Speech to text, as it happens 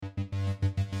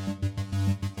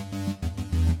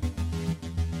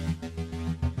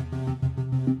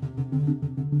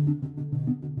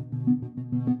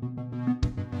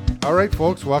All right,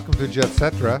 folks, welcome to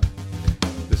Jetcetera.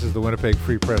 This is the Winnipeg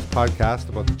Free Press podcast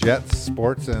about the Jets,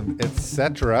 sports, and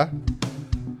etc.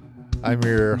 I'm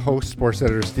your host, sports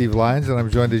editor Steve Lyons, and I'm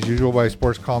joined as usual by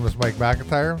sports columnist Mike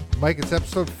McIntyre. Mike, it's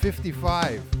episode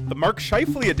 55. The Mark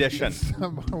Scheifele edition.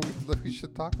 We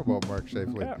should talk about Mark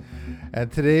Scheifele. Yeah.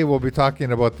 And today we'll be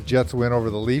talking about the Jets' win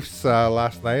over the Leafs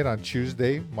last night on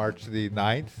Tuesday, March the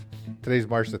 9th. Today's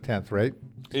March the 10th, right?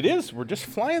 It is. We're just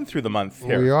flying through the month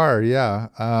here. We are, yeah.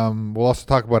 We'll also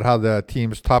talk about how the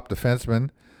team's top defenseman.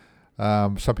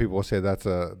 Some people will say that's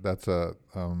a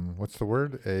what's the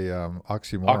word?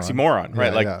 Oxymoron. Oxymoron, right?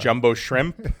 Yeah, like yeah. jumbo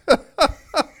shrimp.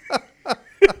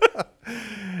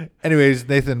 Anyways,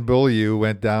 Nathan Beaulieu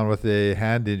went down with a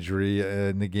hand injury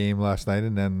in the game last night,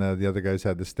 and then the other guys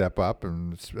had to step up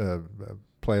and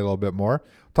play a little bit more.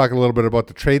 Talk a little bit about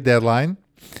the trade deadline.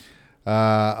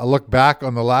 A look back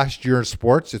on the last year in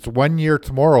sports. It's 1 year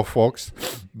tomorrow, folks,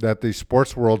 that the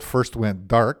sports world first went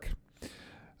dark.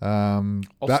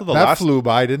 That flew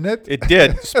by, didn't it? It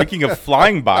did. Speaking of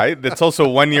flying by, that's also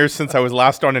 1 year since I was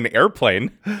last on an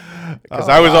airplane because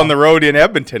I was on the road in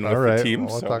Edmonton with the team.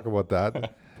 Well, we'll talk about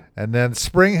that. And then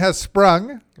spring has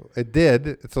sprung. It did.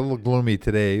 It's a little gloomy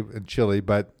today and chilly,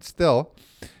 but still.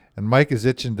 And Mike is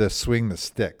itching to swing the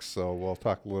sticks, so we'll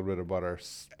talk a little bit about our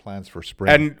plans for spring.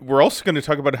 And we're also going to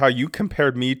talk about how you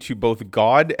compared me to both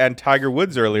God and Tiger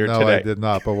Woods earlier today. No, I did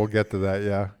not, but we'll get to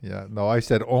that. Yeah. No, I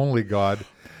said only God.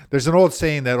 There's an old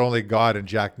saying that only God and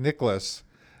Jack Nicklaus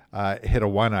hit a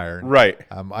 1-iron. Right.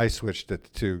 I switched it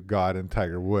to God and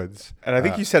Tiger Woods. And I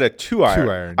think you said a 2-iron.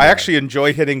 2-iron. I yeah. actually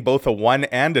enjoy hitting both a 1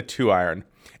 and a 2-iron.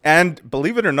 And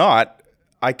believe it or not,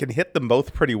 I can hit them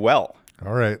both pretty well.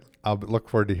 All right. I'll look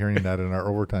forward to hearing that in our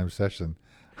overtime session.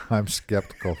 I'm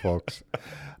skeptical, folks.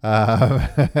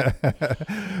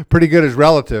 Pretty good is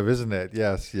relative, isn't it?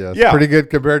 Yes. Yeah. Pretty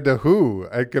good compared to who?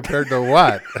 And compared to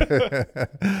what?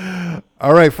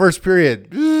 All right, first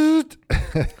period.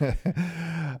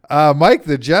 Mike,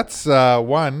 the Jets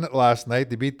won last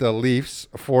night. They beat the Leafs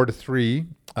 4-3.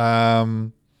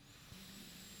 And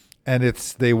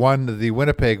they won the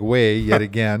Winnipeg way yet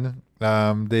again.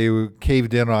 They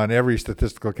caved in on every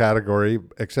statistical category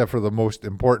except for the most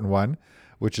important one,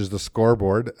 which is the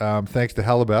scoreboard, thanks to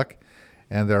Hellebuck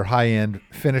and their high-end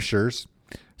finishers.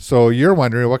 So you're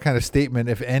wondering what kind of statement,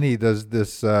 if any, does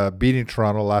this beating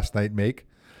Toronto last night make?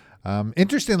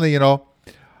 Interestingly,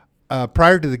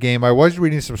 prior to the game, I was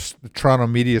reading some Toronto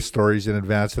media stories in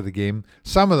advance of the game.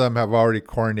 Some of them have already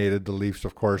coronated the Leafs,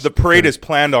 of course. The parade is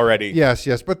planned already.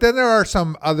 Yes. But then there are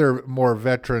some other more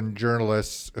veteran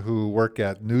journalists who work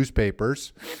at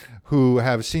newspapers who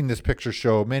have seen this picture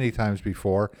show many times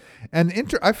before. And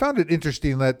I found it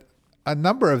interesting that a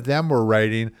number of them were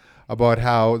writing about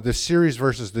how the series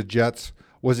versus the Jets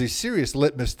was a serious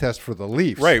litmus test for the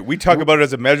Leafs. Right. We talk about it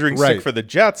as a measuring stick for the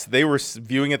Jets. They were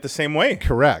viewing it the same way.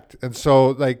 Correct. And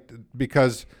so,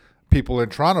 because people in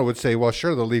Toronto would say, well,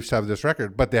 sure, the Leafs have this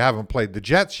record, but they haven't played the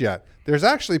Jets yet. There's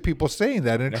actually people saying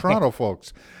that in Toronto,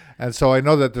 folks. And so I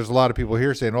know that there's a lot of people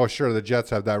here saying, oh, sure, the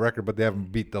Jets have that record, but they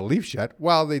haven't beat the Leafs yet.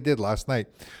 Well, they did last night.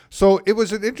 So it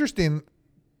was an interesting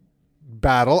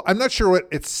battle. I'm not sure what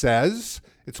it says.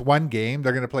 It's one game.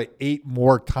 They're going to play 8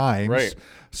 more times. Right.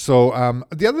 So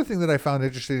the other thing that I found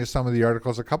interesting is some of the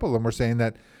articles, a couple of them were saying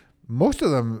that most of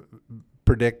them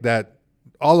predict that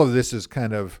all of this is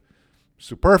kind of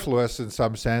superfluous in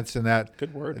some sense, and that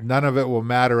Good word. none of it will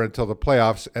matter until the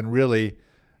playoffs. And really,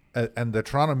 and the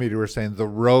Toronto media were saying the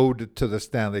road to the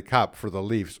Stanley Cup for the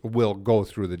Leafs will go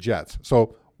through the Jets.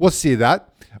 So we'll see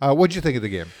that. What did you think of the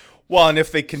game? Well, and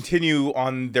if they continue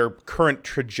on their current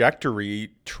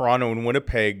trajectory, Toronto and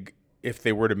Winnipeg, if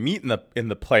they were to meet in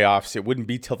the playoffs, it wouldn't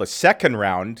be till the second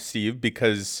round, Steve,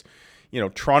 because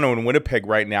Toronto and Winnipeg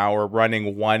right now are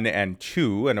running 1 and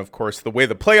 2, and of course the way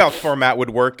the playoff format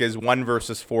would work is 1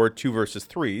 versus 4, 2 versus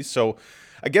 3. So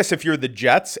I guess if you're the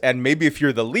Jets and maybe if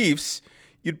you're the Leafs,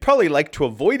 you'd probably like to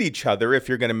avoid each other if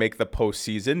you're going to make the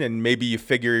postseason, and maybe you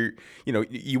figure,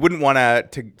 you wouldn't want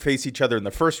to face each other in the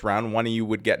first round. One of you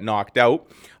would get knocked out,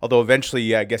 although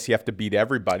eventually, I guess you have to beat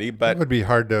everybody. But it would be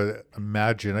hard to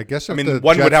imagine. I guess if the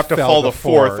one Jets would have to fall to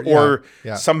fourth, or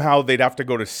yeah. somehow they'd have to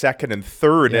go to second and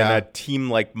third, and a team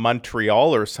like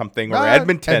Montreal or something, or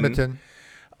Edmonton.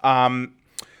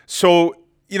 So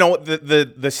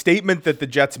the statement that the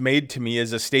Jets made to me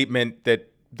is a statement that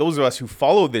those of us who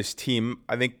follow this team,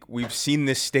 I think we've seen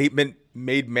this statement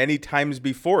made many times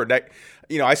before.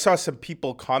 I saw some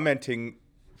people commenting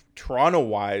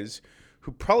Toronto-wise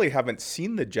who probably haven't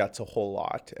seen the Jets a whole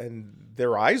lot, and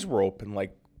their eyes were open.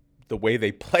 Like, the way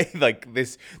they play, like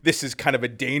this is kind of a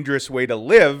dangerous way to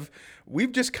live.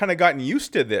 We've just kind of gotten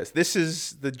used to this. This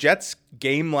is the Jets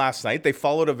game last night. They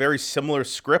followed a very similar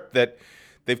script that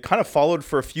they've kind of followed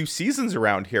for a few seasons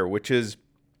around here, which is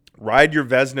ride your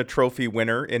Vezina Trophy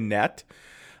winner in net.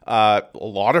 A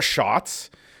lot of shots.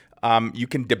 You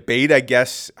can debate, I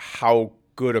guess, how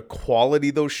good a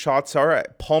quality those shots are.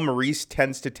 Paul Maurice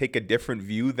tends to take a different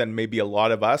view than maybe a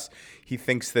lot of us. He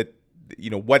thinks that,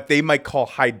 what they might call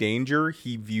high danger,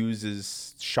 he views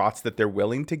as shots that they're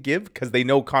willing to give because they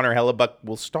know Connor Hellebuck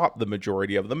will stop the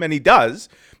majority of them, and he does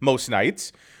most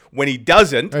nights. When he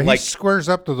doesn't, he squares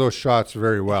up to those shots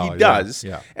very well. He does.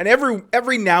 Yeah. And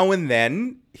every now and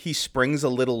then he springs a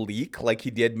little leak like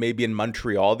he did maybe in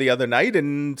Montreal the other night.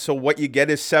 And so what you get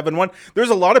is 7-1. There's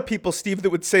a lot of people, Steve,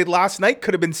 that would say last night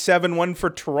could have been 7-1 for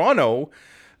Toronto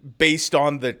based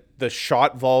on the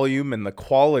shot volume and the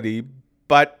quality.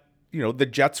 But, the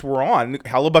Jets were on.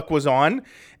 Hellebuck was on.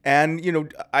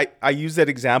 And, I use that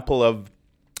example of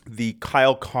the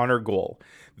Kyle Connor goal.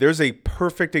 There's a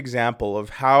perfect example of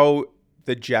how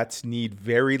the Jets need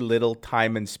very little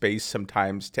time and space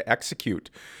sometimes to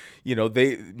execute.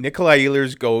 Nikolai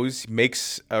Ehlers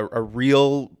makes a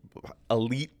real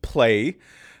elite play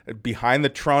behind the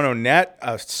Toronto net,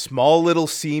 a small little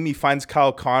seam. He finds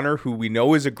Kyle Connor, who we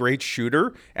know is a great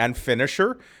shooter and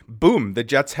finisher. Boom, the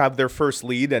Jets have their first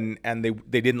lead, and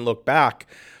they didn't look back.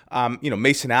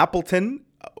 Mason Appleton,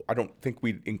 I don't think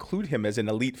we'd include him as an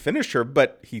elite finisher,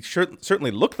 but he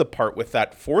certainly looked the part with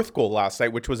that fourth goal last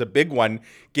night, which was a big one,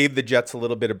 gave the Jets a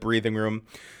little bit of breathing room.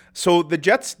 So the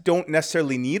Jets don't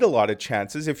necessarily need a lot of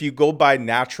chances. If you go by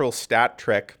natural stat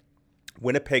trick,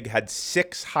 Winnipeg had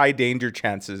 6 high danger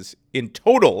chances in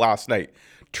total last night.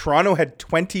 Toronto had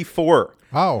 24.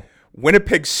 Wow.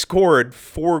 Winnipeg scored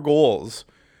 4 goals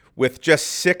with just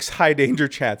 6 high danger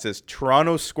chances.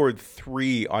 Toronto scored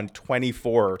 3 on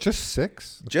 24. Just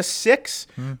 6? Just 6.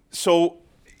 So,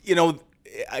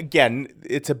 again,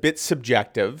 it's a bit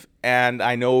subjective. And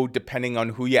I know depending on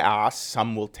who you ask,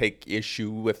 some will take issue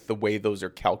with the way those are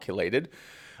calculated.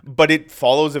 But it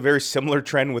follows a very similar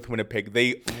trend with Winnipeg.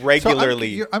 They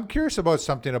regularly... So I'm curious about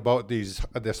something about this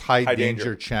high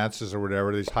danger chances or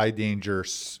whatever, these high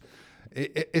dangers.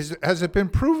 Has it been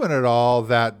proven at all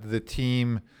that the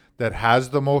team that has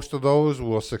the most of those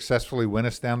will successfully win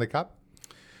a Stanley Cup?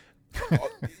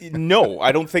 No,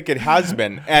 I don't think it has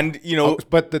been. And,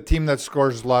 but the team that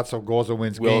scores lots of goals and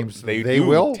wins games, they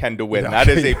will tend to win. That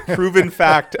is a proven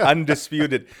fact,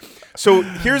 undisputed. So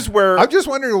here's where I'm just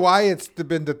wondering why it's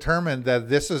been determined that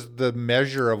this is the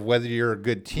measure of whether you're a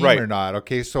good team or not.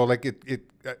 Okay, so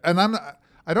and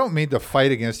I don't mean to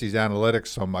fight against these analytics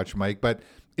so much, Mike, but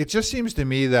it just seems to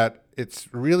me that it's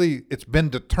been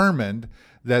determined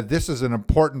that this is an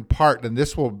important part, and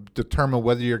this will determine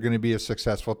whether you're going to be a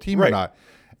successful team or not.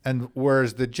 And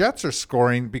whereas the Jets are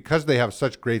scoring because they have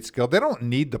such great skill, they don't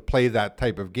need to play that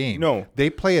type of game. No, they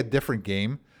play a different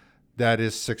game that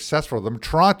is successful for them.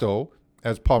 Toronto,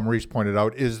 as Paul Maurice pointed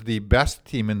out, is the best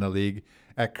team in the league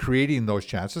at creating those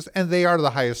chances, and they are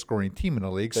the highest scoring team in the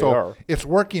league. It's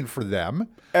working for them.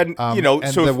 And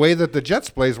so the way that the Jets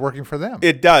play is working for them.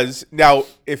 It does. Now,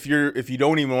 if you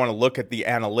don't even want to look at the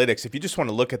analytics, if you just want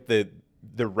to look at the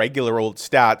regular old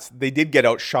stats, they did get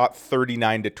outshot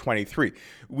 39-23.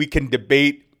 We can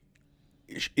debate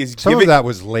some of that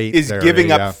was late. Is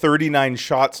giving up 39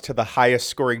 shots to the highest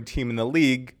scoring team in the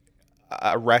league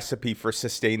a recipe for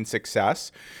sustained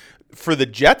success? For the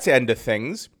Jets end of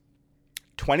things,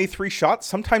 23 shots.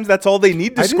 Sometimes that's all they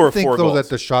need to score 4 goals. I didn't think, though, that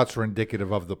the shots were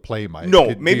indicative of the play, Mike.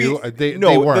 No, they weren't.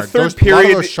 The third period, a lot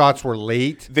of those shots were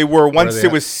late. They were once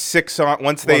it was 6 on.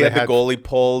 Once they had the goalie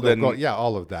pulled, and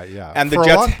all of that. Yeah, and for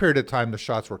a long period of time, the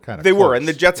shots were kind of. They were, and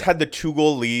the Jets had the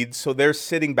 2-goal lead, so they're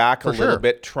sitting back a little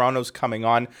bit. Toronto's coming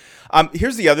on.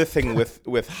 Here's the other thing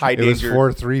with high danger. It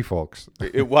was 4-3, folks.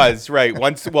 It was right.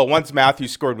 Once Matthew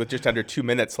scored with just under 2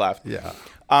 minutes left. Yeah.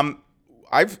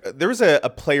 There was a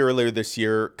play earlier this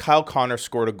year. Kyle Connor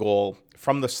scored a goal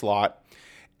from the slot,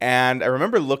 and I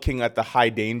remember looking at the high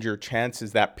danger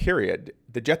chances that period.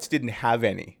 The Jets didn't have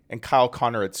any, and Kyle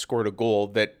Connor had scored a goal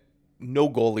that no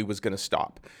goalie was going to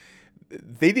stop.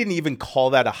 They didn't even call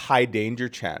that a high danger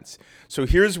chance. So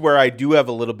here's where I do have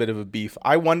a little bit of a beef.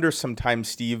 I wonder sometimes,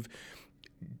 Steve,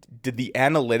 did the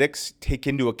analytics take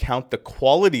into account the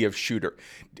quality of shooter?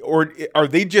 Or are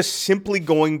they just simply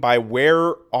going by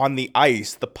where on the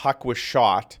ice the puck was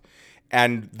shot,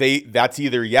 and that's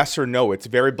either yes or no? It's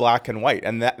very black and white,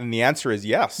 and the answer is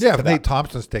yes. Yeah, if Nate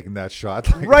Thompson's taking that shot.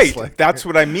 Right, that's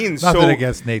what I mean. Nothing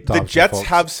against Nate Thompson, the Jets folks.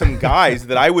 have some guys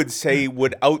that I would say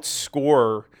would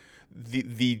outscore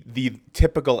the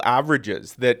typical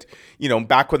averages that,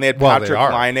 back when they had Patrick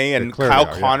Laine and Kyle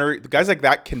Connor, guys like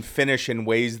that can finish in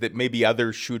ways that maybe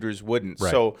other shooters wouldn't.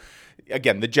 Right. So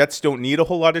again, the Jets don't need a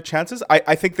whole lot of chances.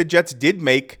 I think the Jets did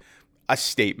make a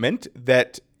statement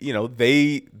that,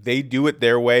 they do it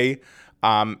their way.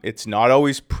 It's not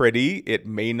always pretty. It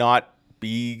may not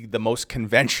be the most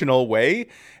conventional way.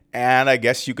 And I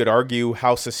guess you could argue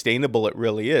how sustainable it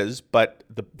really is. But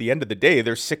the end of the day,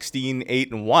 they're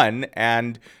 16-8-1,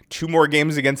 and 2 more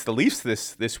games against the Leafs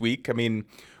this week. I mean,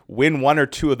 win 1 or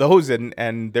 2 of those,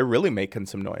 and they're really making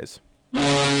some noise.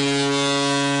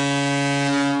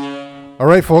 All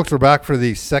right, folks, we're back for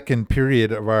the second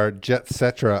period of our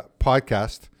Jetcetera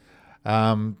podcast.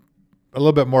 A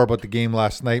little bit more about the game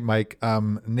last night, Mike.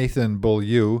 Nathan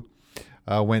Beaulieu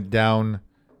went down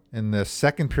in the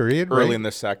second period. Early in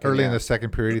the second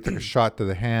period, he took a shot to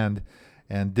the hand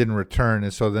and didn't return.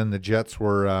 And so then the Jets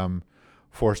were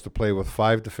forced to play with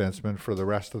 5 defensemen for the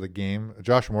rest of the game.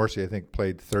 Josh Morrissey, I think,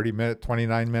 played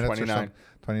 29 minutes or something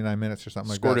like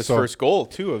that. Scored his first goal,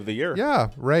 too, of the year.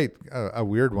 Yeah, right. A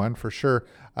weird one for sure.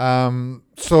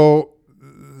 So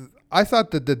I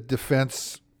thought that the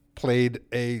defense played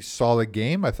a solid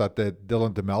game. I thought that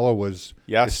Dylan DeMello was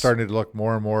starting to look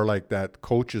more and more like that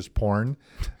coach's porn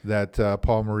that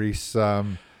Paul Maurice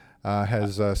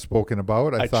has spoken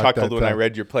about. I chuckled when I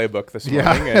read your playbook this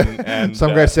morning. And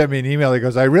some guy sent me an email. He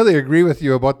goes, I really agree with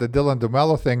you about the Dylan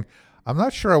DeMello thing. I'm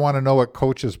not sure I want to know what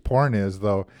coach's porn is,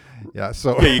 though. Yeah,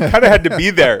 so you kind of had to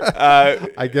be there.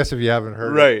 I guess if you haven't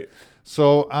heard right. it.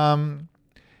 So,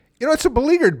 it's a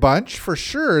beleaguered bunch for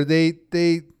sure.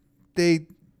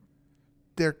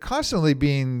 They're constantly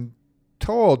being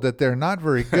told that they're not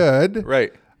very good.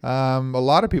 Right. A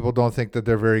lot of people don't think that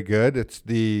they're very good. It's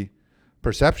the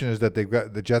perception is that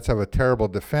the Jets have a terrible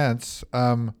defense.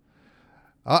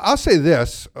 I'll say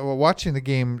this: watching the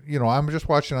game, I'm just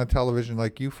watching on television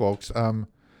like you folks.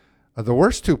 The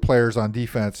worst 2 players on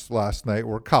defense last night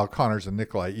were Kyle Connors and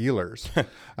Nikolai Ehlers.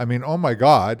 I mean, oh my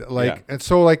God! And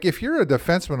so if you're a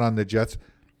defenseman on the Jets.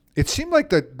 It seemed like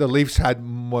the Leafs had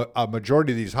a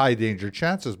majority of these high danger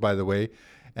chances, by the way,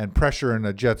 and pressure in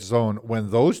the Jets zone when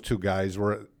those 2 guys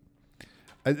were.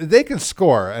 They can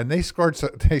score, and they scored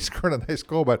a nice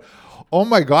goal. But oh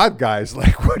my God, guys!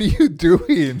 What are you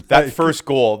doing? That first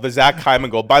goal, the Zach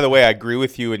Hyman goal. By the way, I agree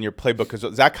with you in your playbook because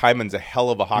Zach Hyman's a hell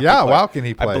of a hockey player. Yeah, wow, can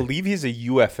he play? I believe he's a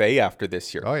UFA after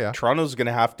this year. Oh yeah. Toronto's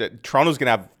gonna have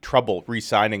trouble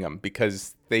re-signing him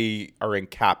because they are in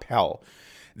cap hell.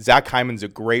 Zach Hyman's a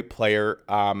great player.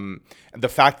 The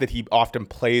fact that he often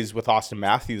plays with Austin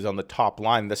Matthews on the top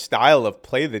line, the style of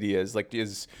play that he is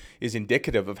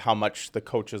indicative of how much the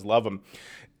coaches love him.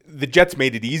 The Jets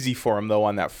made it easy for him though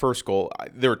on that first goal.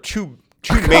 There were two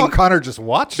main. Connor just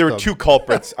watched. There were 2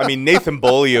 culprits. I mean, Nathan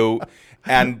Beaulieu,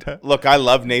 and look, I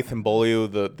love Nathan Beaulieu,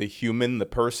 the human, the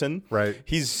person. Right.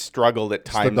 He's struggled at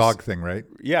times. It's the dog thing, right?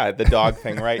 Yeah, the dog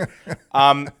thing, right?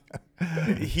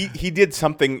 He did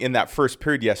something in that first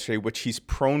period yesterday, which he's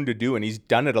prone to do, and he's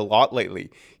done it a lot lately.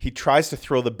 He tries to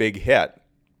throw the big hit.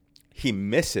 He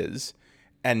misses,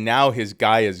 and now his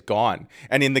guy is gone.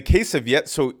 And in the case of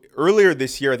so earlier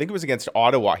this year, I think it was against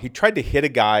Ottawa, he tried to hit a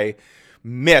guy,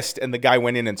 missed, and the guy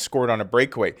went in and scored on a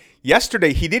breakaway.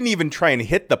 Yesterday, he didn't even try and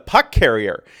hit the puck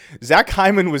carrier. Zach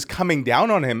Hyman was coming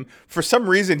down on him. For some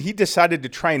reason, he decided to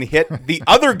try and hit the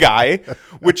other guy,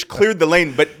 which cleared the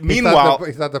lane. But meanwhile,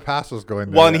 he thought the pass was going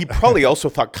there. Well, and he probably also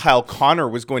thought Kyle Connor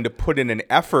was going to put in an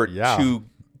effort to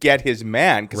get his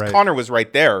man because Connor was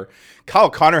right there.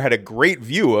 Kyle Connor had a great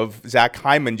view of Zach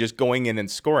Hyman just going in and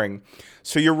scoring.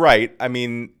 So you're right. I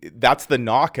mean, that's the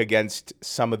knock against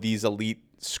some of these elite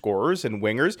scorers and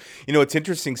wingers. It's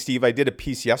interesting, Steve. I did a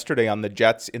piece yesterday on the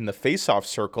Jets in the face-off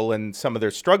circle and some of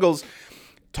their struggles.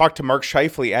 Talked to Mark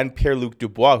Scheifele and Pierre-Luc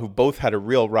Dubois, who both had a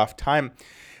real rough time.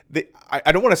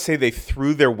 I don't want to say they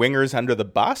threw their wingers under the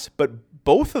bus, but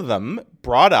both of them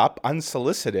brought up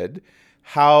unsolicited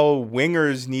how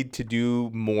wingers need to do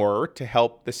more to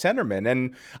help the centerman.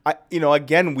 And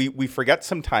again, we forget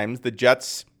sometimes the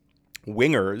Jets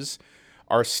wingers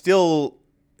are still.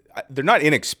 They're not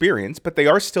inexperienced, but they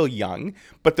are still young.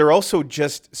 But they're also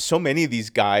just so many of these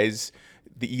guys,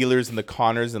 the Ehlers and the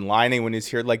Connors and Laine when he's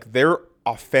here, they're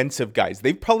offensive guys.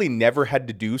 They've probably never had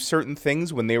to do certain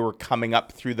things when they were coming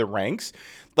up through the ranks.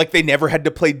 They never had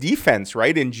to play defense,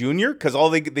 right, in junior because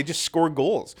they just scored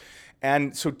goals.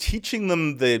 And so teaching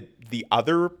them the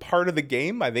other part of the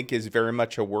game, I think, is very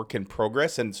much a work in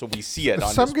progress. And so we see it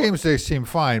on some games they seem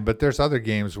fine, but there's other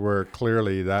games where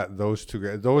clearly that those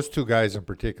two guys in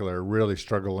particular really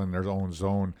struggle in their own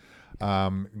zone,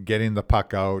 getting the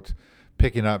puck out,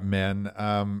 picking up men.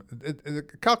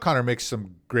 Kyle Connor makes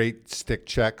some great stick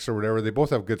checks or whatever. They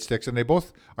both have good sticks, and they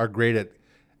both are great at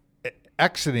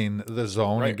exiting the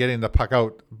zone and getting the puck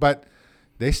out. But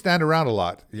they stand around a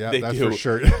lot. Yeah, that's for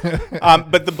sure.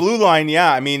 But the blue line,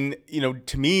 I mean,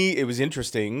 to me, it was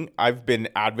interesting. I've been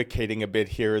advocating a bit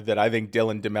here that I think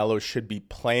Dylan DeMello should be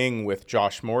playing with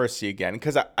Josh Morrissey again,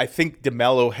 because I think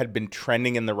DeMello had been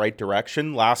trending in the right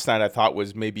direction. Last night, I thought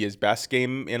was maybe his best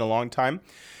game in a long time.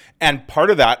 And part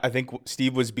of that, I think,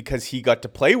 Steve, was because he got to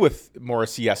play with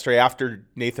Morrissey yesterday after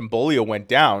Nathan Beaulieu went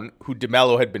down, who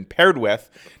DeMello had been paired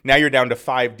with. Now you're down to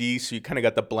 5D, so you kind of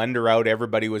got the blender out.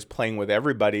 Everybody was playing with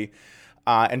everybody.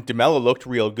 And DeMello looked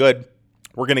real good.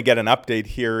 We're going to get an update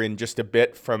here in just a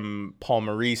bit from Paul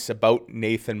Maurice about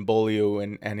Nathan Beaulieu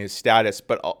and his status.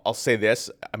 But I'll say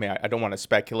this. I mean, I don't want to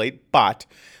speculate, but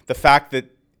the fact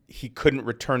that he couldn't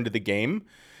return to the game,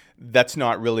 that's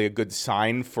not really a good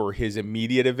sign for his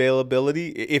immediate availability.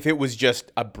 If it was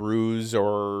just a bruise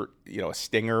or, a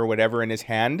stinger or whatever in his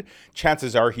hand,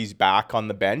 chances are he's back on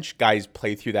the bench. Guys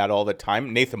play through that all the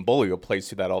time. Nathan Beaulieu plays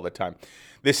through that all the time.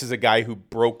 This is a guy who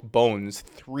broke bones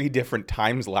 3 different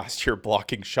times last year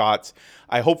blocking shots.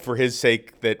 I hope for his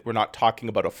sake that we're not talking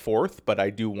about a 4th, but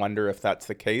I do wonder if that's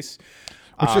the case.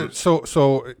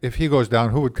 So if he goes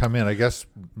down, who would come in? I guess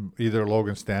either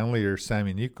Logan Stanley or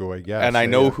Sami Niku, I guess. And I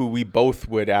know who we both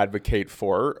would advocate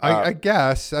for. I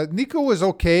guess. Niku was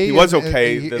okay. He was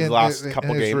okay the last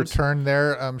couple games. His return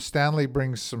there. Stanley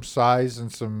brings some size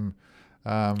and some...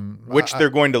 which they're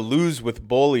going to lose with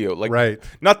Beaulieu. Right.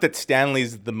 Not that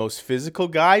Stanley's the most physical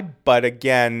guy, but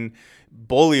again,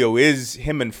 Beaulieu is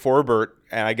him and Forbert,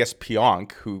 and I guess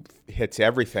Pionk, who hits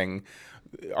everything,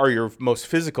 are your most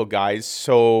physical guys.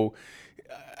 So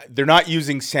they're not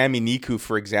using Sami Niku,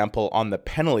 for example, on the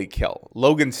penalty kill.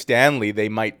 Logan Stanley, they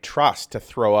might trust to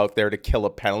throw out there to kill a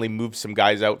penalty, move some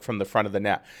guys out from the front of the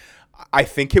net. I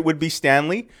think it would be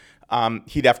Stanley.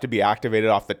 He'd have to be activated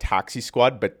off the taxi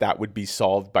squad, but that would be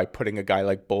solved by putting a guy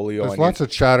like Beaulieu on lots of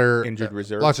chatter, injured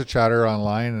reserve. Lots of chatter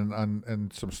online,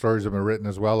 and some stories have been written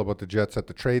as well about the Jets at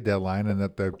the trade deadline, and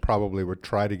that they probably would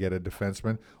try to get a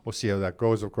defenseman. We'll see how that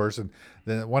goes, of course. And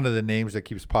then one of the names that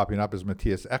keeps popping up is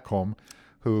Matthias Ekholm,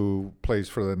 who plays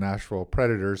for the Nashville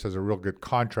Predators, has a real good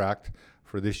contract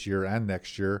for this year and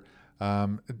next year.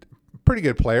 Pretty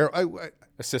good player.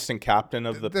 Assistant captain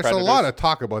of the There's Predators. A lot of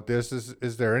talk about this.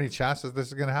 Is there any chance that this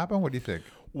is going to happen? What do you think?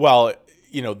 Well,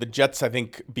 the Jets, I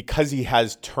think, because he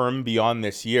has term beyond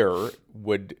this year,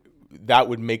 would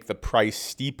make the price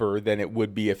steeper than it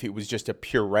would be if it was just a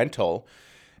pure rental.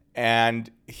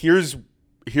 And here's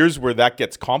where that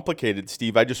gets complicated,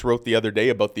 Steve. I just wrote the other day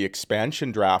about the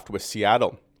expansion draft with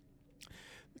Seattle.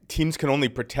 Teams can only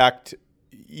protect,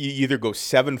 you either go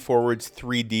 7 forwards,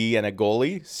 3D, and a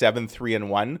goalie, 7, 3, and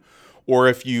 1. Or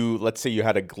if let's say you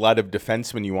had a glut of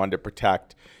defensemen you wanted to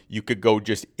protect, you could go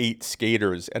just 8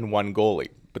 skaters and 1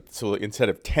 goalie. But so instead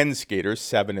of 10 skaters,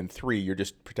 7 and 3, you're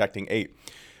just protecting 8.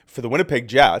 For the Winnipeg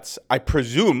Jets, I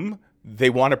presume they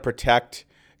want to protect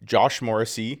Josh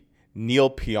Morrissey,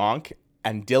 Neil Pionk,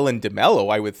 and Dylan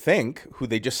DeMello, I would think, who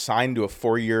they just signed to a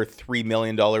 4-year, $3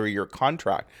 million a year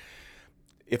contract.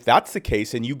 If that's the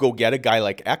case, and you go get a guy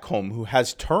like Ekholm who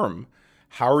has term,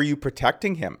 how are you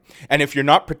protecting him? And if you're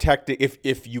not protecting,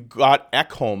 if you got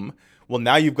Ekholm, well,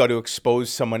 now you've got to expose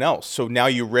someone else. So now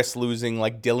you risk losing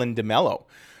like Dylan DeMello.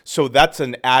 So that's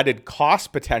an added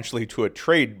cost potentially to a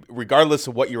trade, regardless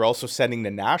of what you're also sending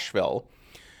to Nashville.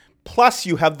 Plus,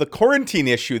 you have the quarantine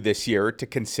issue this year to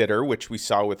consider, which we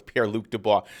saw with Pierre-Luc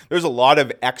Dubois. There's a lot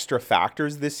of extra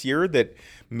factors this year that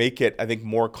make it, I think,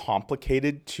 more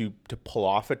complicated to pull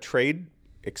off a trade,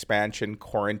 expansion,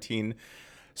 quarantine.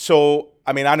 So,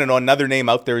 I mean, I don't know. Another name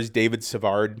out there is David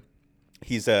Savard.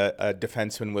 He's a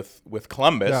defenseman with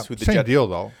Columbus. Yeah, who the same deal,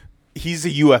 though. He's a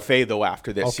UFA, though,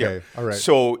 after this year. Okay, all right.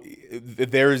 So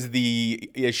there's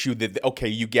the issue that, okay,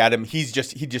 you get him. He'd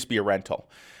just be a rental.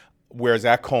 Whereas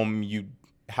Ekholm, you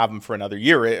have him for another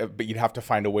year, but you'd have to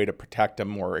find a way to protect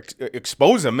him or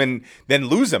expose him and then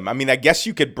lose him. I mean, I guess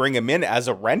you could bring him in as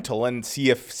a rental and see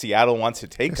if Seattle wants to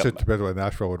take him. It depends what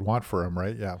Nashville would want for him,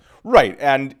 right? Yeah. Right.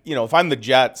 And, if I'm the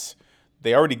Jets,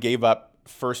 they already gave up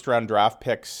first-round draft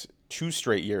picks 2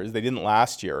 straight years. They didn't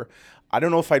last year. I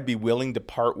don't know if I'd be willing to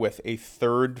part with a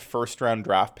 3rd first-round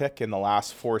draft pick in the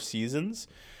last 4 seasons.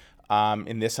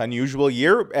 In this unusual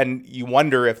year, and you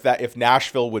wonder if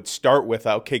Nashville would start with,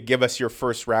 okay, give us your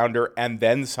first rounder and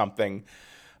then something.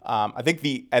 I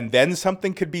think and then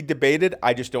something could be debated.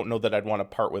 I just don't know that I'd want to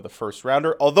part with a first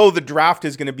rounder, although the draft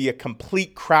is going to be a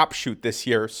complete crapshoot this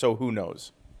year, so who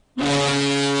knows?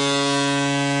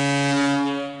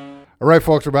 All right,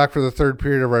 folks, we're back for the third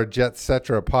period of our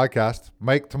Jetcetera podcast.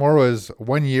 Mike, tomorrow is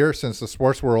 1 year since the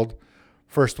sports world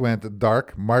first went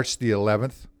dark, March the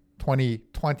 11th,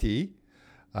 2020.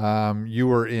 You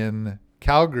were in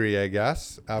Calgary, I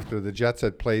guess, after the Jets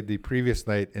had played the previous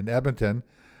night in Edmonton.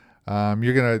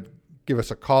 You're going to give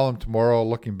us a column tomorrow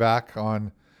looking back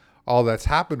on all that's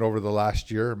happened over the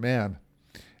last year. Man,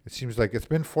 it seems like it's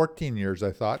been 14 years,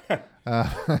 I thought.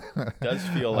 It does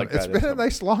feel like it's that. It's been a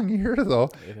nice long year, though.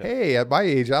 Hey, at my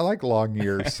age, I like long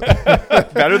years.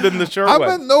 Better than the short I'm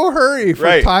ones. in no hurry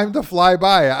for time to fly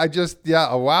by. I just,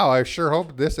 wow, I sure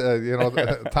hope this,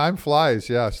 time flies.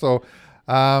 Yeah. So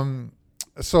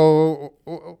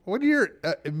what are your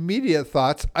immediate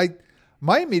thoughts?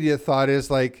 My immediate thought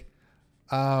is like,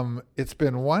 it's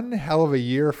been one hell of a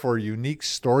year for unique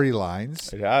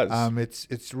storylines. It has.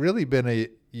 It's really been a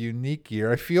unique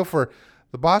year. I feel for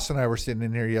the boss and I were sitting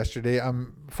in here yesterday.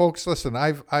 Folks, listen,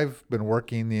 I've been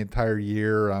working the entire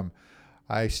year.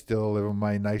 I still live in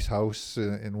my nice house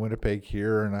in Winnipeg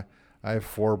here, and I have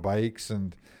 4 bikes,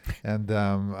 and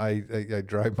I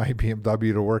drive my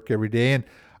BMW to work every day. And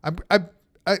I'm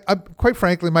quite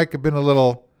frankly, Mike, have been a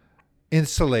little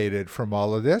insulated from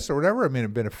all of this or whatever. I mean,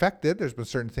 I've been affected. There's been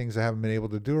certain things I haven't been able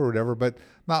to do or whatever, but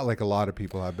not like a lot of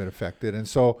people have been affected. And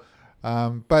so,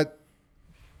 my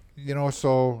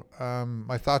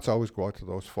thoughts always go out to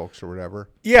those folks or whatever.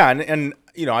 Yeah. And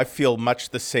I feel much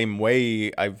the same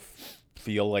way. I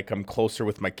feel like I'm closer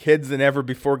with my kids than ever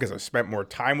before because I've spent more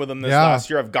time with them this last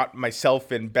year. I've got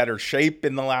myself in better shape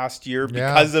in the last year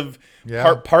because of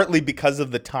partly because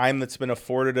of the time that's been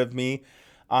afforded of me.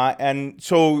 And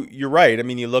so you're right. I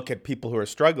mean, you look at people who are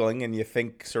struggling and you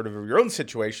think sort of your own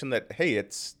situation that, hey,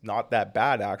 it's not that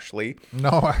bad, actually. No.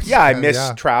 I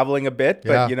miss traveling a bit,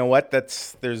 but you know what?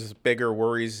 There's bigger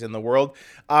worries in the world.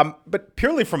 But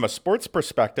purely from a sports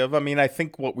perspective, I mean, I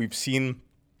think what we've seen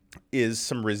is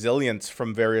some resilience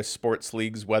from various sports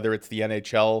leagues, whether it's the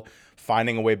NHL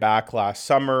finding a way back last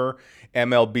summer,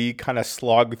 MLB kind of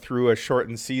slogged through a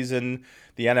shortened season,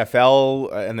 the NFL,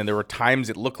 and then there were times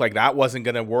it looked like that wasn't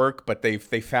going to work, but they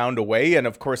found a way. And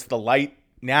of course, the light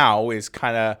now is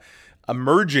kind of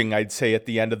emerging, I'd say, at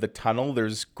the end of the tunnel.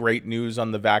 There's great news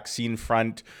on the vaccine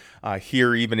front.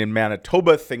 Here, even in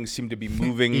Manitoba, things seem to be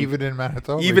moving. Even in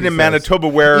Manitoba? Even in Manitoba,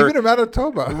 where... Even in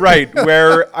Manitoba. Right,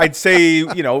 where I'd say,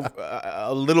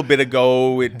 a little bit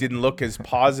ago, it didn't look as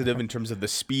positive in terms of the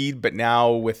speed, but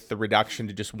now with the reduction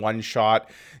to just one shot,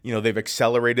 they've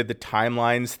accelerated the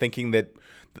timelines, thinking that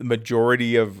the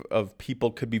majority of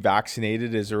people could be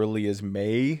vaccinated as early as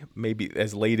May, maybe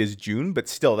as late as June, but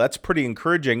still, that's pretty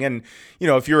encouraging. And,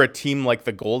 if you're a team like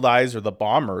the Goldeyes or the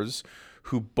Bombers,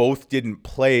 who both didn't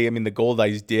play, I mean, the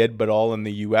Goldeyes did, but all in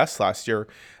the U.S. last year,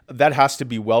 that has to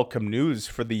be welcome news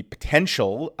for the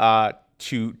potential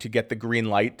to get the green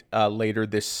light later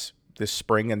this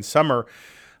spring and summer.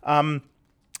 The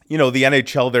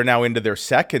NHL, they're now into their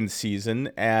second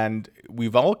season, and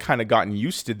we've all kind of gotten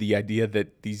used to the idea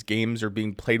that these games are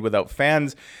being played without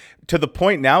fans, to the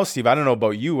point now, Steve, I don't know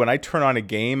about you, when I turn on a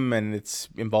game and it's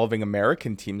involving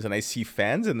American teams and I see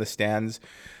fans in the stands,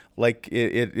 like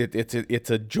it's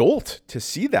a jolt to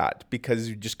see that, because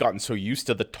you've just gotten so used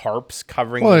to the tarps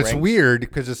covering the it's rinks. Weird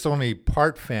because it's only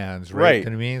part fans, right? You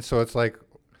know what I mean? So it's like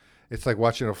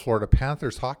watching a Florida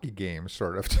Panthers hockey game,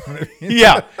 sort of.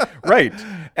 Yeah, right.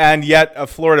 And yet a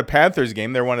Florida Panthers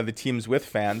game, they're one of the teams with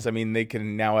fans. I mean, they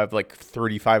can now have like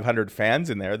 3,500 fans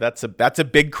in there. That's a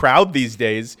big crowd these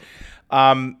days.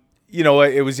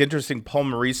 It was interesting. Paul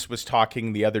Maurice was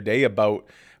talking the other day about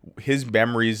his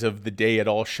memories of the day it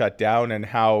all shut down and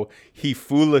how he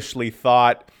foolishly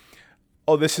thought,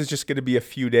 oh, this is just going to be a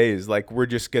few days. Like, we're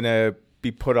just going to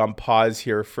be put on pause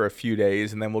here for a few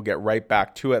days and then we'll get right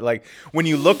back to it. Like, when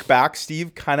you look back,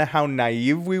 Steve, kind of how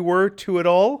naive we were to it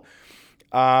all.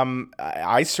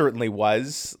 I certainly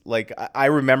was. Like, I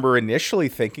remember initially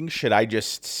thinking, should I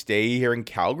just stay here in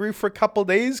Calgary for a couple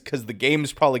days? Because the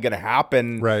game's probably going to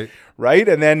happen. Right.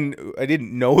 And then I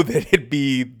didn't know that it'd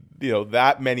be,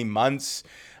 that many months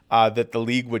that the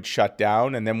league would shut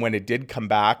down. And then when it did come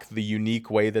back, the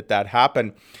unique way that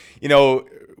happened,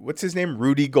 what's his name?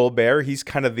 Rudy Gobert. He's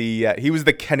kind of he was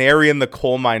the canary in the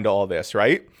coal mine to all this,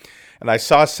 right? And I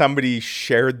saw somebody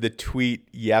shared the tweet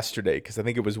yesterday, because I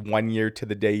think it was 1 year to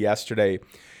the day yesterday,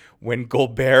 when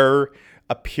Gobert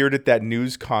appeared at that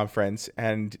news conference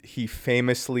and he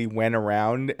famously went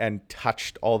around and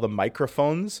touched all the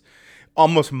microphones,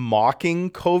 almost mocking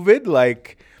COVID,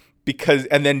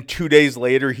 and then 2 days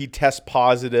later he tests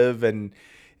positive, and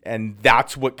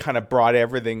that's what kind of brought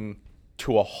everything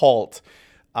to a halt.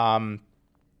 I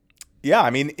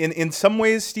mean, in some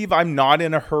ways, Steve, I'm not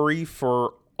in a hurry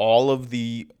for all of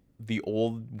the the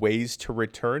old ways to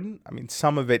return? I mean,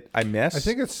 some of it I miss. I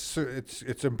think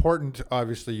it's important.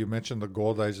 Obviously, you mentioned the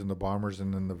Goldeyes and the Bombers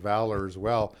and then the Valor as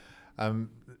well.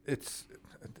 It's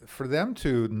for them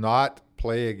to not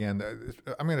play again.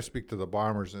 I'm going to speak to the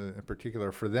Bombers in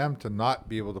particular. For them to not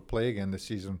be able to play again this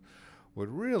season would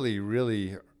really,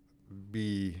 really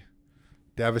be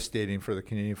devastating for the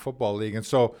Canadian Football League. And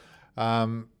so,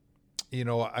 I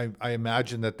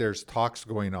imagine that there's talks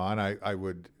going on. I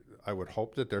would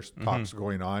hope that there's talks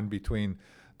going on between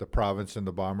the province and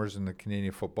the Bombers and the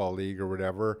Canadian Football League or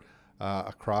whatever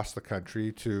across the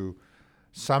country to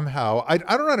somehow. I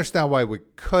don't understand why we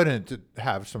couldn't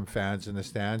have some fans in the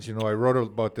stands. I wrote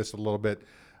about this a little bit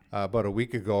about a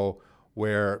week ago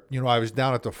where, I was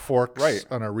down at the Forks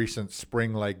on a recent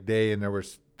spring-like day and there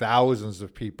was thousands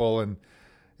of people and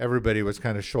everybody was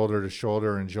kind of shoulder to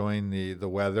shoulder enjoying the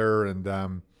weather and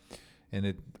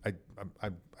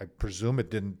I presume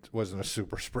it wasn't a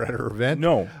super spreader event.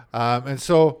 No. And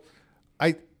so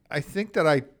I think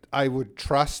that I would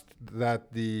trust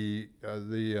that the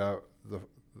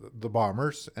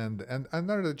Bombers and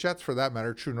the Jets for that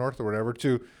matter, True North or whatever,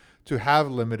 to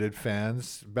have limited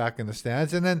fans back in the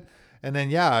stands. And then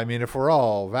yeah, I mean, if we're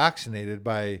all vaccinated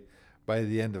by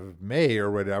the end of May or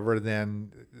whatever,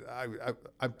 then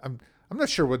I'm not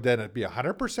sure, would then it be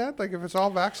 100%? Like if it's all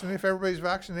vaccinated, if everybody's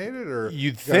vaccinated, or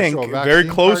you'd think very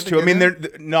close to. I mean, they're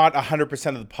not 100%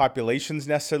 of the population's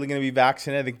necessarily going to be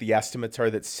vaccinated. I think the estimates are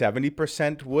that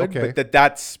 70% would, but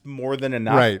that's more than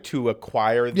enough to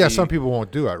acquire. Yeah, some people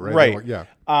won't do it, right? Right. Yeah.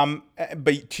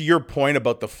 But to your point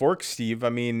about the Forks, Steve, I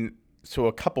mean, so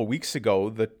a couple weeks ago,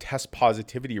 the test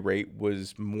positivity rate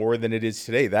was more than it is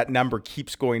today. That number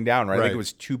keeps going down, right? I think it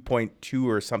was 2.2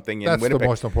 or something in Winnipeg. That's the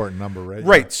most important number, right?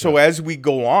 Right. Yeah. So as we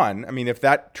go on, I mean, if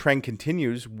that trend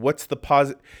continues, what's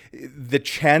the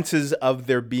chances of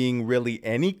there being really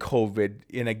any COVID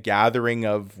in a gathering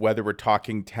of whether we're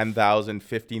talking 10,000,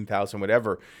 15,000,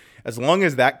 whatever? As long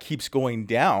as that keeps going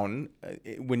down,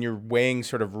 when you're weighing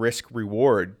sort of risk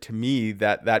reward, to me,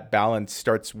 that balance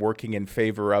starts working in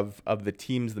favor of the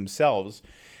teams themselves.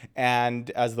 And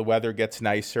as the weather gets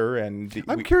nicer, and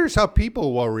I'm curious how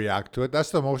people will react to it. That's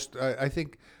the most. I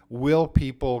think. Will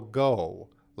people go?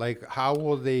 Like, how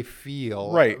will they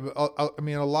feel? Right. I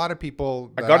mean, a lot of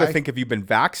people. I got to think if you've been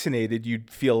vaccinated,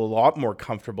 you'd feel a lot more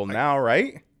comfortable now,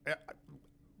 right?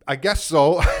 I guess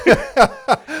so.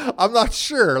 I'm not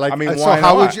sure. Like, I mean, so why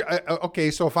how not? would you?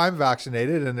 Okay, so if I'm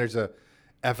vaccinated and there's a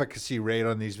efficacy rate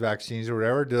on these vaccines or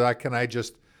whatever, can I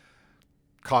just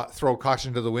throw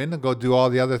caution to the wind and go do all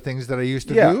the other things that I used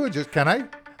to do? Just can I?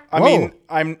 I mean,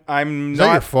 I'm Is not.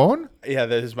 that your phone? Yeah,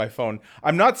 that is my phone.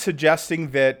 I'm not suggesting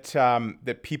that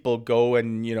that people go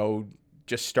and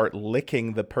just start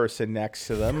licking the person next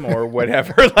to them or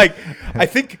whatever. Like, I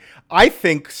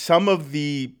think some of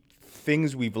the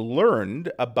things we've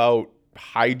learned about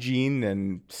hygiene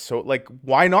and so, like,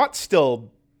 why not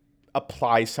still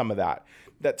apply some of that?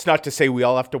 That's not to say we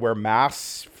all have to wear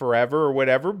masks forever or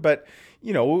whatever, but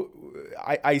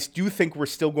I do think we're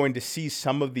still going to see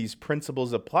some of these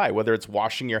principles apply, whether it's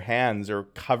washing your hands or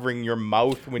covering your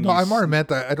mouth when I more meant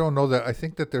that I don't know that. I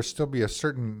think that there's still be a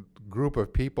certain group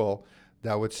of people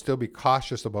that would still be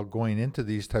cautious about going into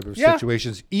these type of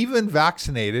situations, even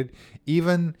vaccinated,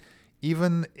 even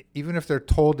if they're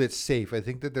told it's safe. I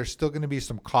think that there's still going to be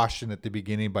some caution at the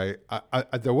beginning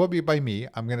there will be by me.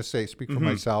 I'm going to speak for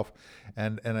myself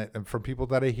and from people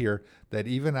that I hear that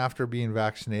even after being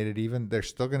vaccinated, there's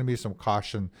still going to be some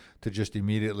caution to just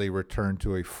immediately return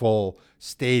to a full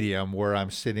stadium where I'm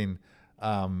sitting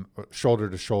shoulder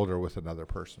to shoulder with another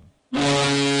person.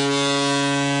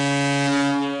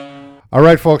 All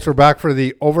right, folks, we're back for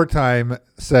the overtime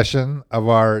session of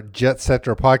our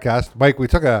Jetcetera podcast. Mike, we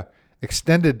took a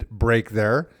extended break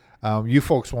there. You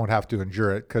folks won't have to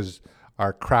endure it because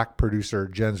our crack producer,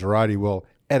 Jen Zarati, will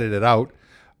edit it out.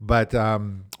 But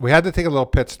we had to take a little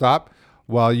pit stop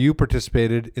while you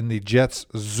participated in the Jets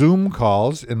Zoom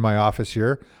calls in my office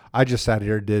here. I just sat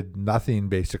here, did nothing,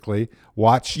 basically.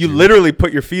 Watched you. Literally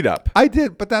put your feet up. I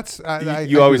did, but that's...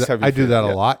 You always have your I do feet that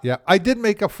up, a lot, yeah. I did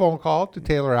make a phone call to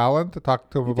Taylor Allen to talk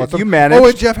to him about something. You managed. Oh,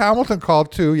 and Jeff Hamilton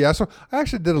called too, yeah. So I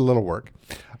actually did a little work.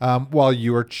 While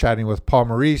you were chatting with Paul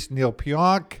Maurice, Neil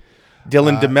Pionk,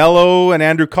 Dylan DeMello, and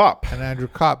Andrew Kopp.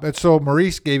 And so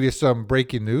Maurice gave you some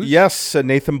breaking news. Yes,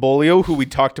 Nathan Bolio, who we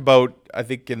talked about, I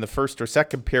think, in the first or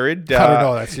second period. I don't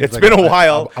know. That seems it's like been a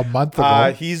while. A month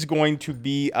ago. He's going to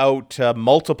be out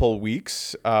multiple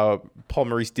weeks. Paul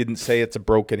Maurice didn't say it's a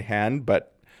broken hand,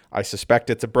 but I suspect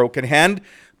it's a broken hand.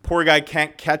 Poor guy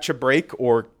can't catch a break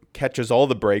or catches all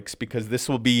the breaks because this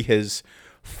will be his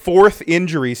fourth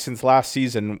injury since last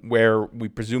season, where we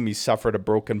presume he suffered a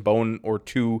broken bone or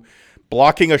two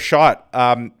blocking a shot.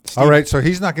 Steve, all right, so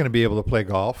he's not going to be able to play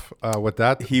golf with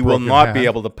that. He will not be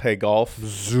able to play golf.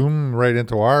 Zoom right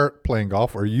into our playing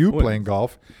golf, or you playing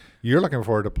golf. You're looking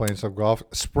forward to playing some golf.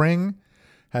 Spring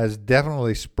has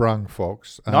definitely sprung,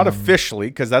 folks. Not officially,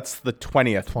 because that's the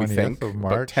 20th we think, of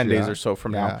March, about 10 days or so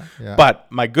from now. Yeah.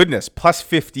 But my goodness, plus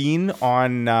 15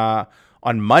 on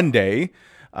Monday.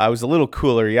 It was a little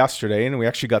cooler yesterday, and we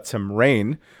actually got some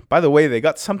rain. By the way, they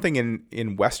got something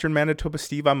in western Manitoba,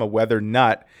 Steve. I'm a weather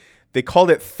nut. They called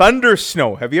it thunder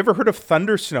snow. Have you ever heard of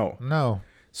thunder snow? No.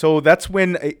 So that's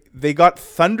when they got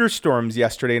thunderstorms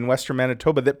yesterday in western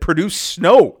Manitoba that produced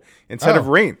snow instead of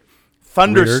rain.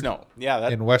 Thunder snow. Yeah.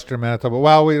 In western Manitoba.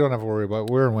 Well, we don't have to worry about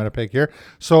it. We're in Winnipeg here.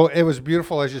 So it was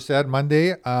beautiful, as you said,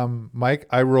 Monday. Mike,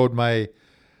 I rode my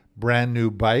brand new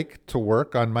bike to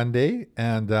work on Monday,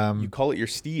 and you call it your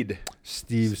steed.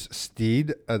 Steve's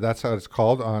steed. That's how it's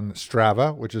called on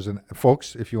Strava, which is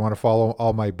folks, if you want to follow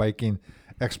all my biking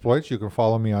exploits, you can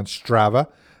follow me on Strava.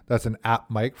 That's an app,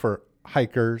 Mike, for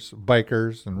hikers,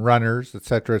 bikers, and runners,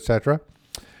 etc., etc.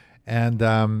 And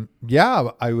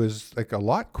I was like a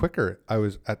lot quicker. I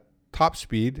was at top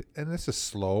speed, and this is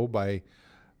slow by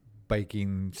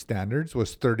biking standards,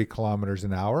 was 30 kilometers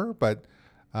an hour, but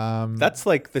that's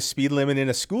like the speed limit in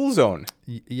a school zone.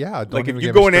 Yeah. Like if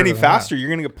you're going any faster, you're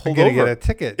going to get pulled over. Get a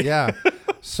ticket. Yeah.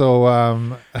 So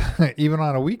even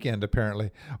on a weekend,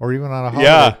 apparently, or even on a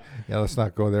holiday. Yeah. Let's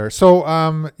not go there. So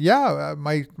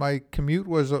my commute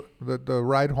was the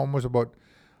ride home was about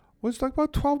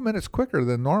 12 minutes quicker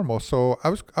than normal. So I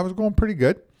was going pretty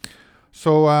good.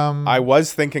 So I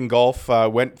was thinking golf.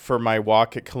 Went for my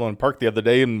walk at Kelowna Park the other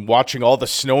day and watching all the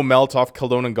snow melt off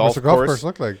Kelowna golf course. What's the golf course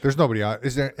look like? There's nobody out.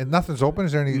 Is there? And nothing's open.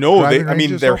 Is there any? No,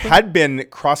 there had been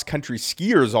cross country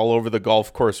skiers all over the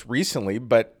golf course recently,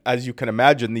 but as you can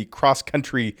imagine, the cross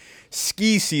country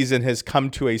ski season has come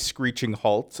to a screeching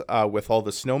halt with all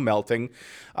the snow melting.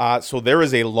 So there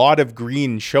is a lot of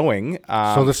green showing.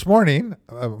 So this morning,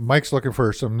 Mike's looking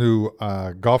for some new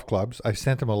golf clubs. I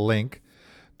sent him a link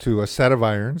to a set of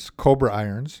irons, Cobra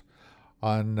irons,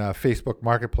 on Facebook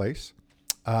Marketplace.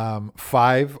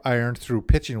 5 irons through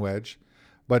pitching wedge.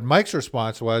 But Mike's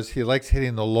response was he likes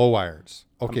hitting the low irons.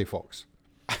 Okay, folks.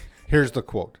 Here's the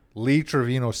quote. Lee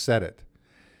Trevino said it.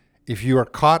 If you are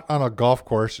caught on a golf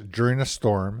course during a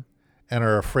storm and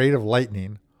are afraid of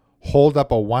lightning, hold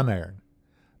up a 1 iron.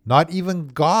 Not even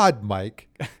God, Mike,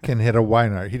 can hit a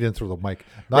 1 iron. He didn't throw the mic.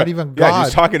 Not even God he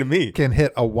was talking to me. Can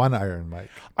hit a 1 iron,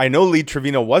 Mike. I know Lee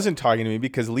Trevino wasn't talking to me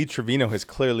because Lee Trevino has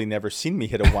clearly never seen me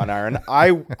hit a 1 iron.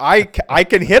 I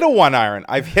can hit a 1 iron.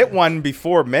 I've hit one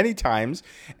before many times,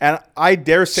 and I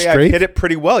dare say I've hit it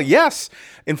pretty well. Yes.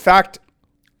 In fact,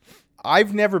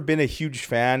 I've never been a huge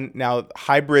fan. Now,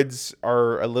 hybrids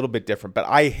are a little bit different, but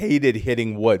I hated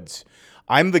hitting woods.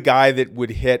 I'm the guy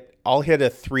that I'll hit a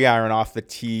 3 iron off the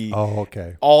tee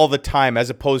all the time, as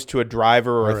opposed to a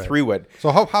driver or a 3-wood.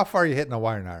 So how far are you hitting a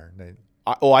 1 iron, Nate?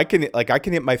 I can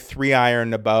hit my 3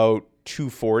 iron about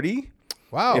 240.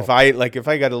 Wow. If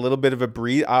I got a little bit of a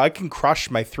breeze, I can crush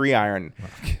my 3 iron.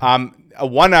 Okay. A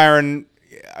 1 iron,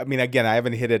 I mean, again, I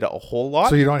haven't hit it a whole lot.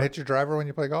 So you don't hit your driver when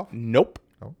you play golf? Nope.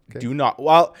 Okay. Do not.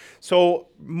 Well, so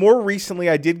more recently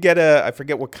I did get I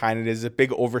forget what kind it is, a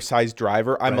big oversized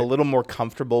driver. I'm a little more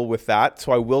comfortable with that,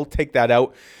 so I will take that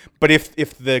out. But if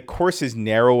the course is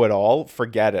narrow at all,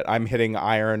 forget it. I'm hitting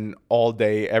iron all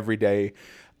day, every day.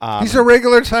 He's a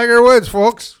regular Tiger Woods,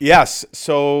 folks. Yes.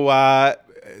 So,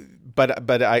 but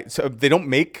they don't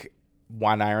make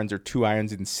 1 irons or 2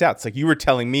 irons in sets. Like you were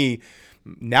telling me,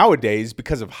 nowadays,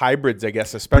 because of hybrids, I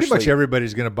guess, especially. Pretty much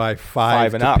everybody's going to buy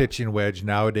 5 to pitching wedge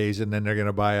nowadays, and then they're going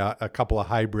to buy a couple of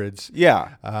hybrids.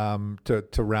 Yeah. To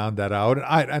round that out.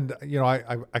 And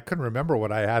I couldn't remember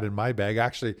what I had in my bag.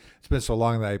 Actually, it's been so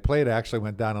long that I played. I actually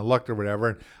went down and looked or whatever.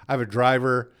 And I have a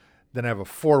driver, then I have a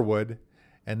 4-wood,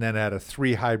 and then I had a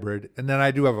 3 hybrid, and then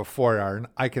I do have a 4 iron.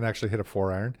 I can actually hit a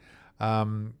 4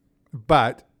 iron,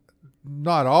 but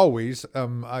not always.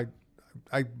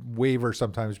 I waver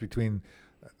sometimes between.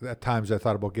 At times I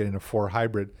thought about getting a 4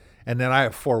 hybrid, and then I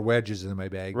have 4 wedges in my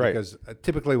bag because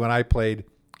typically when I played,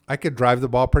 I could drive the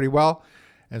ball pretty well,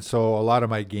 and so a lot of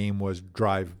my game was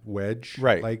drive wedge.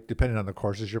 Right. Like depending on the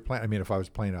courses you're playing. I mean, if I was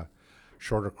playing a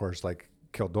shorter course like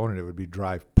Kildonan, it would be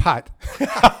drive putt.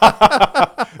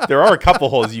 There are a couple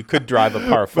holes you could drive a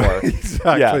par 4.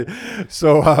 Exactly. Yeah.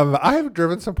 So I have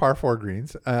driven some par 4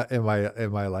 greens in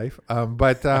my life,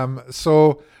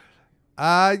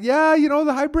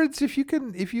 the hybrids, if you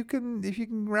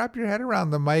can wrap your head around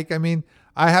them, Mike. I mean,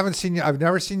 I've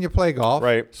never seen you play golf.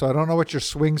 Right. So I don't know what your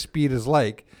swing speed is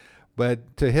like,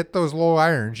 But to hit those low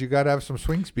irons, you got to have some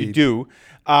swing speed. You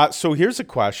do. So here's a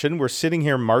question. We're sitting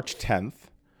here March 10th.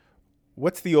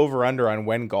 What's the over-under on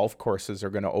when golf courses are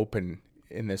going to open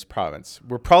in this province?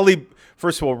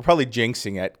 First of all, we're probably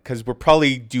jinxing it because we're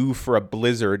probably due for a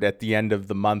blizzard at the end of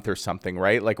the month or something,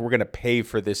 right? Like we're going to pay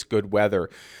for this good weather.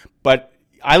 But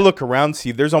I look around,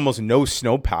 see, there's almost no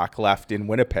snowpack left in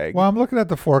Winnipeg. Well, I'm looking at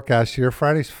the forecast here.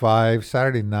 Friday's 5,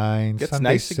 Saturday 9, Gets Sunday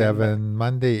nice 7, again,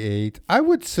 Monday 8. I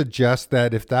would suggest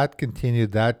that if that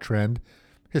continued, that trend,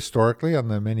 historically, on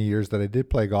the many years that I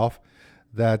did play golf,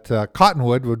 that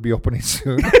Cottonwood would be opening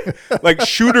soon. Like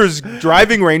Shooter's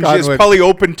driving range is Cottonwood. probably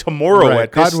open tomorrow Right.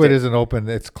 at this Cottonwood stage. isn't open;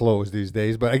 it's closed these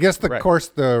days. But I guess the Right. course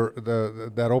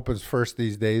that opens first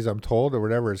these days, I'm told, or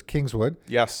whatever, is Kingswood.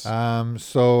 Yes.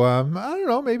 So I don't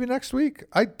know, maybe next week.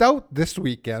 I doubt this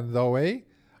weekend though. I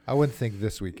wouldn't think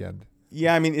this weekend.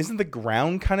 Yeah, I mean, isn't the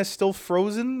ground kind of still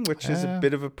frozen, which is a Yeah.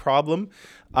 bit of a problem?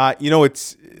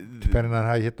 It's Depending on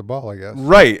how you hit the ball, I guess.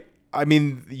 right. I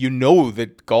mean,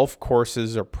 that golf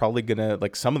courses are probably going to,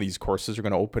 like some of these courses are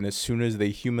going to open as soon as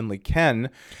they humanly can.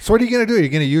 So what are you going to do? Are you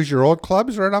going to use your old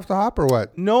clubs right off the hop or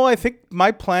what? No, I think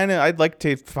my plan, I'd like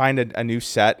to find a new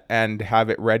set and have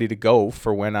it ready to go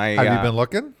for when I... Have you been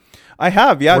looking? I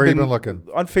have, yeah. Where I've have you been looking?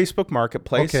 On Facebook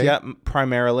Marketplace, Okay. yeah,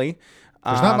 primarily.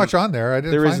 There's not much on there. I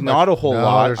didn't There find is much. not a whole No,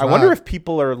 lot. there's I wonder not. if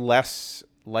people are less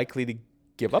likely to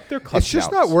give up their clubs. It's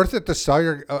just not worth it to sell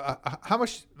your. How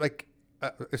much? Like,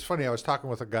 it's funny. I was talking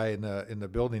with a guy in the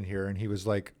building here, and he was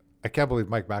like, "I can't believe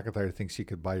Mike McIntyre thinks he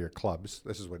could buy your clubs."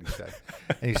 This is what he said,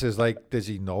 and he says, "Like, does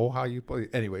he know how you play?"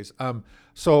 Anyways,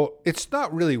 so it's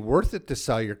not really worth it to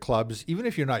sell your clubs, even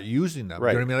if you're not using them.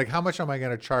 Right. You know what I mean? Like, how much am I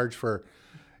going to charge for?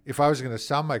 If I was going to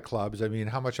sell my clubs, I mean,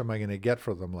 how much am I going to get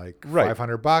for them? Like Right.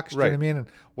 $500? Do you know Right. what I mean? And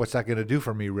what's that going to do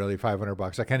for me? Really,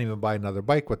 $500? I can't even buy another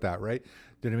bike with that, right? Do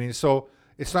you know what I mean? So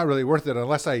it's not really worth it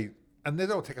unless and they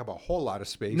don't take up a whole lot of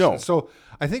space. No. So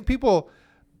I think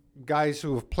guys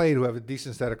who have played, who have a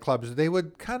decent set of clubs, they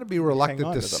would kind of be reluctant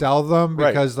on to to them. sell them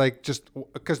Right.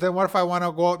 because then what if I want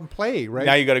to go out and play, right?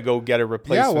 Now you got to go get a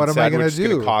replacement what am I set, gonna which is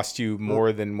going do? to cost you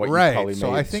more than what right. you probably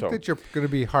So made. I think that you're going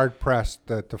to be hard pressed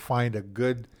to find a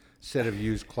good set of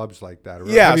used clubs like that.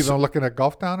 Yeah, Have you so- been looking at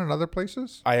Golf Town and other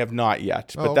places? I have not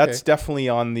yet, but Oh, that's okay. definitely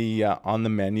on the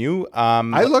menu.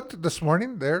 I looked this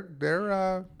morning. Their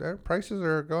prices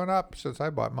are going up since I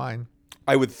bought mine.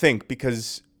 I would think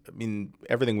because, I mean,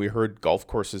 everything we heard, golf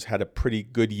courses had a pretty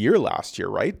good year last year,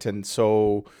 right? And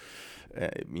so, I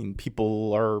mean,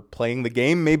 people are playing the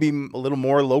game maybe a little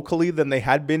more locally than they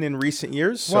had been in recent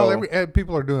years. So. Well,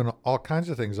 people are doing all kinds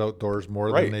of things outdoors more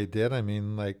Right. than they did. I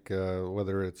mean, like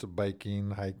whether it's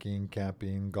biking, hiking,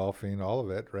 camping, golfing, all of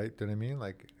it, right? Do you know what I mean?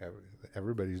 Like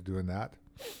everybody's doing that.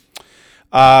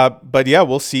 But yeah,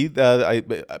 we'll see. I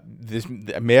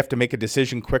may have to make a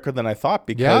decision quicker than I thought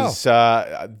because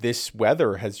this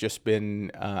weather has just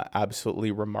been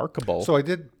absolutely remarkable. So I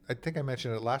think I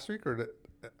mentioned it last week, or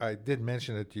I did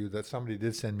mention it to you that somebody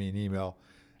did send me an email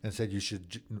and said you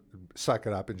should suck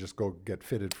it up and just go get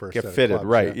fitted for a Get set fitted, of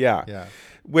clubs. right? Yeah. Yeah.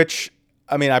 Which,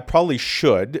 I mean, I probably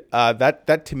should.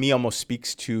 That to me almost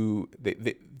speaks to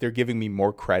they're giving me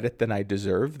more credit than I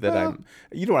deserve.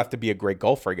 You don't have to be a great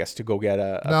golfer, I guess, to go get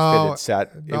a fitted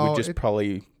set. It would just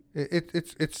probably.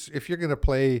 It's if you're going to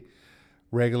play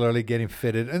regularly, getting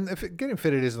fitted, and getting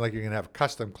fitted isn't like you're going to have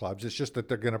custom clubs. It's just that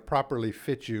they're going to properly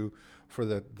fit you for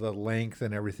the length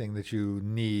and everything that you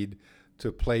need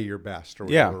to play your best or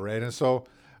whatever, right? And so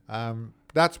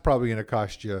that's probably going to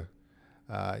cost you,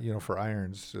 for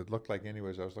irons. It looked like,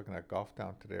 anyways, I was looking at Golf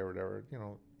Town today or whatever,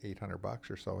 $800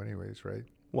 or so, anyways, right?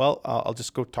 Well, I'll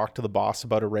just go talk to the boss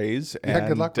about a raise. Yeah, and,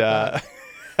 good luck with that.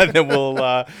 And then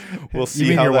we'll see. You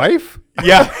mean how your that- wife?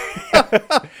 Yeah.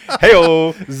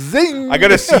 Hey-o. Zing! I got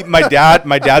to see my dad.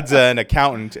 My dad's an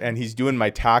accountant, and he's doing my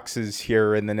taxes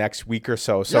here in the next week or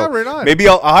so. So Yeah, right on. maybe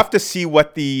I'll have to see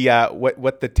what the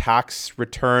what the tax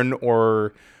return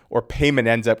or payment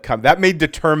ends up coming. That may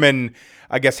determine,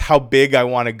 I guess, how big I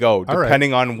want to go, All right.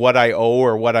 depending on what I owe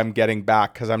or what I'm getting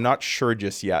back, because I'm not sure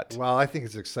just yet. Well, I think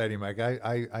it's exciting, Mike.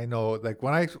 I know, like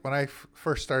when I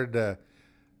first started to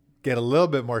get a little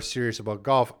bit more serious about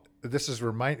golf,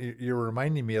 you're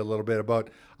reminding me a little bit about,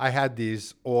 I had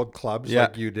these old clubs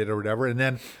like you did or whatever, and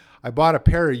then I bought a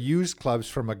pair of used clubs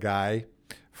from a guy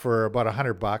for about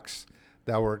 $100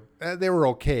 they were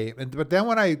okay, but then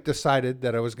when I decided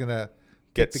that I was gonna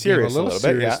Get the serious game a little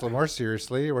bit, yeah. more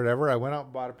seriously or whatever, I went out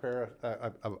and bought a pair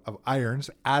of irons,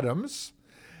 Adams.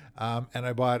 And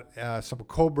I bought some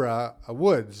Cobra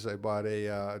woods. I bought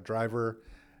a driver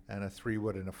and a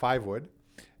 3-wood and a 5-wood.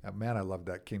 Man, I love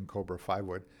that King Cobra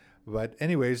 5-wood. But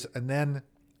anyways, and then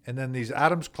And then these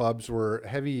Adams clubs were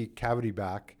heavy cavity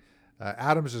back.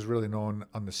 Adams is really known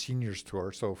on the seniors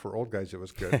tour, so for old guys it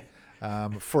was good.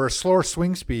 For a slower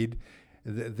swing speed,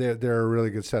 they're a really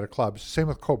good set of clubs. Same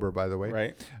with Cobra, by the way.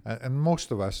 Right. And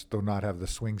most of us do not have the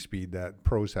swing speed that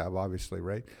pros have, obviously,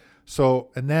 right? So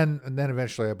and then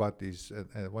eventually I bought these.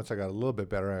 And once I got a little bit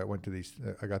better, I went to these.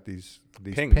 I got these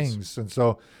pings, and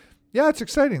so yeah, it's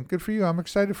exciting. Good for you. I'm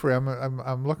excited for you.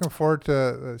 I'm looking forward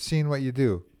to seeing what you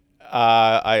do.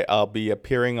 I'll be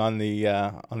appearing on the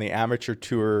amateur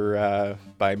tour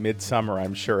by midsummer,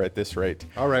 I'm sure, at this rate.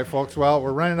 All right, folks. Well,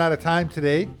 we're running out of time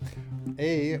today.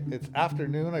 A, it's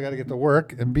afternoon. I got to get to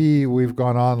work. And B, we've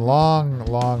gone on long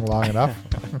enough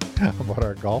about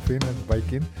our golfing and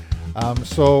biking.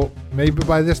 So maybe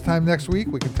by this time next week,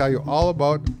 we can tell you all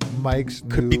about Mike's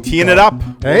Could be teeing it up.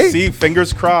 Hey? We'll see.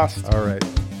 Fingers crossed. All right.